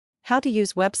How to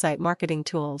use website marketing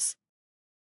tools.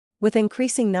 With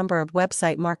increasing number of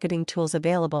website marketing tools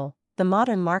available, the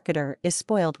modern marketer is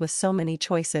spoiled with so many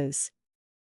choices.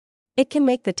 It can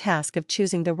make the task of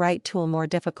choosing the right tool more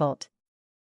difficult.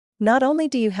 Not only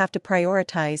do you have to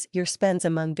prioritize your spends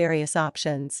among various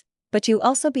options, but you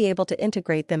also be able to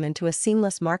integrate them into a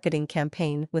seamless marketing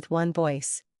campaign with one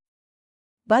voice.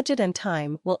 Budget and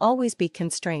time will always be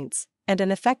constraints, and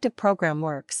an effective program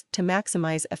works to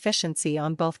maximize efficiency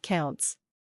on both counts.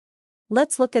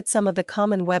 Let's look at some of the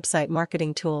common website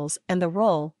marketing tools and the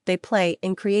role they play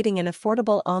in creating an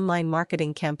affordable online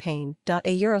marketing campaign.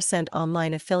 A Eurocent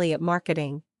online affiliate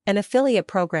marketing. An affiliate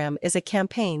program is a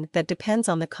campaign that depends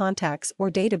on the contacts or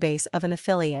database of an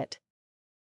affiliate.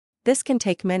 This can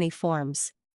take many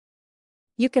forms.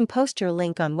 You can post your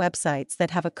link on websites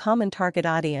that have a common target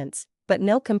audience, but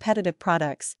no competitive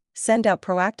products, send out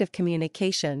proactive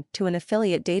communication to an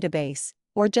affiliate database,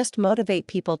 or just motivate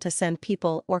people to send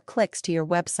people or clicks to your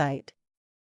website.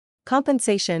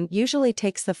 Compensation usually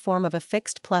takes the form of a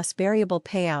fixed plus variable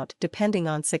payout depending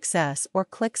on success or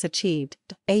clicks achieved.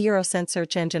 A Eurocent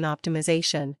search engine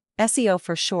optimization, SEO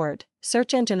for short.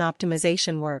 Search engine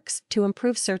optimization works to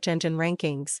improve search engine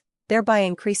rankings, thereby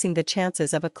increasing the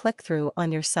chances of a click-through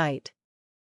on your site.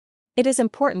 It is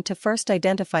important to first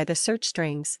identify the search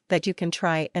strings that you can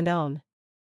try and own.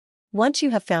 Once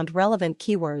you have found relevant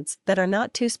keywords that are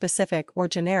not too specific or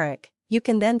generic, you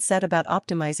can then set about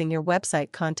optimizing your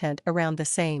website content around the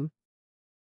same.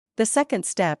 The second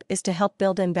step is to help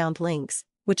build inbound links,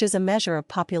 which is a measure of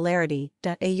popularity.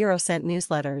 A Eurocent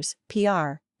newsletters,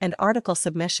 PR, and article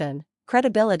submission,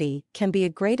 credibility can be a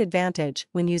great advantage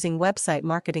when using website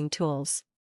marketing tools.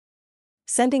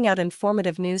 Sending out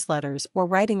informative newsletters or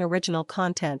writing original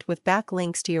content with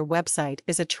backlinks to your website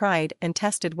is a tried and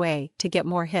tested way to get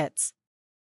more hits.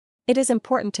 It is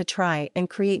important to try and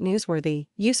create newsworthy,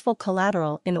 useful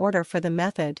collateral in order for the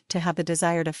method to have the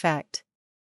desired effect.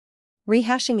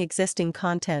 Rehashing existing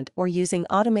content or using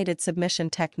automated submission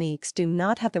techniques do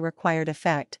not have the required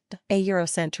effect. A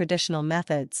Eurocent traditional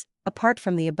methods. Apart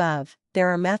from the above, there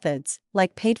are methods,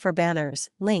 like paid-for banners,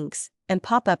 links, and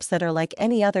pop-ups that are like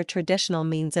any other traditional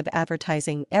means of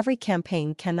advertising. Every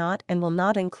campaign cannot and will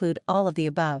not include all of the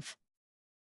above.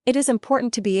 It is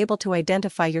important to be able to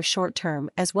identify your short-term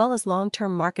as well as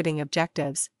long-term marketing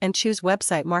objectives and choose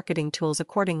website marketing tools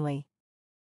accordingly.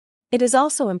 It is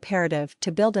also imperative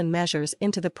to build in measures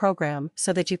into the program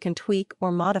so that you can tweak or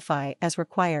modify as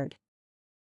required.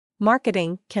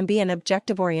 Marketing can be an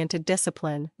objective-oriented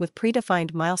discipline with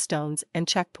predefined milestones and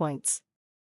checkpoints.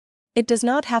 It does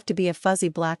not have to be a fuzzy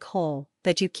black hole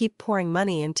that you keep pouring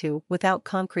money into without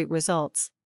concrete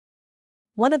results.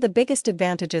 One of the biggest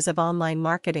advantages of online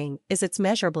marketing is its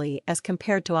measurability as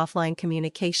compared to offline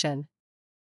communication.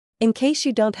 In case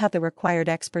you don't have the required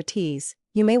expertise,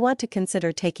 you may want to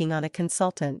consider taking on a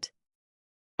consultant.